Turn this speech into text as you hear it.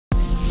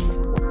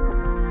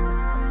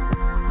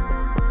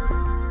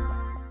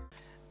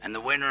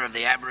winner of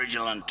the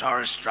Aboriginal and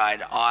Torres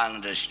Strait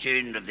Islander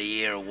Student of the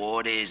Year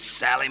award is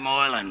Sally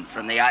Moylan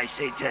from the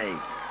ACT.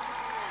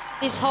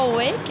 This whole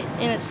week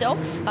in itself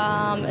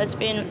has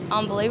been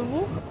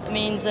unbelievable. It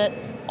means that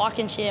I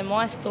can share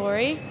my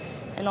story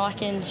and I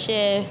can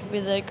share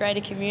with a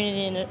greater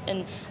community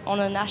and on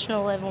a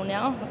national level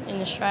now in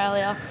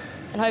Australia,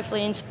 and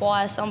hopefully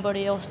inspire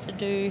somebody else to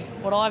do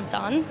what I've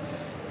done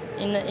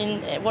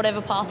in whatever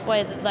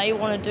pathway that they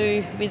want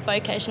to do with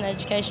vocational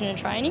education and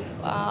training.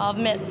 I've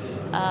met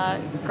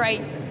a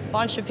great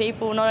bunch of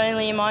people, not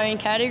only in my own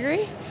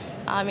category,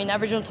 in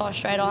Aboriginal and Torres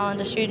Strait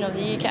Islander Student of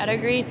the Year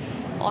category.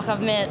 Like,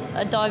 I've met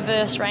a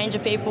diverse range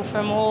of people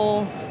from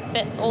all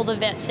the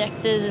vet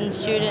sectors and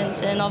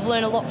students, and I've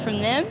learned a lot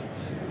from them,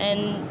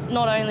 and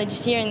not only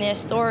just hearing their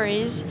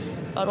stories,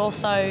 but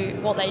also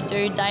what they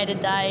do day to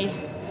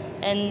day,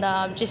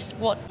 and just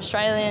what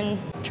Australian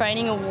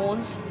Training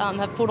Awards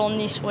have put on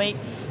this week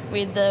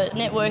with the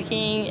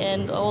networking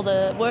and all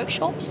the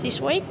workshops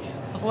this week.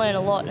 I've learned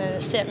a lot, and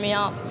it's set me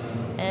up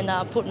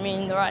and put me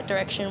in the right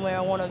direction where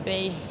I want to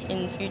be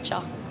in the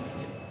future.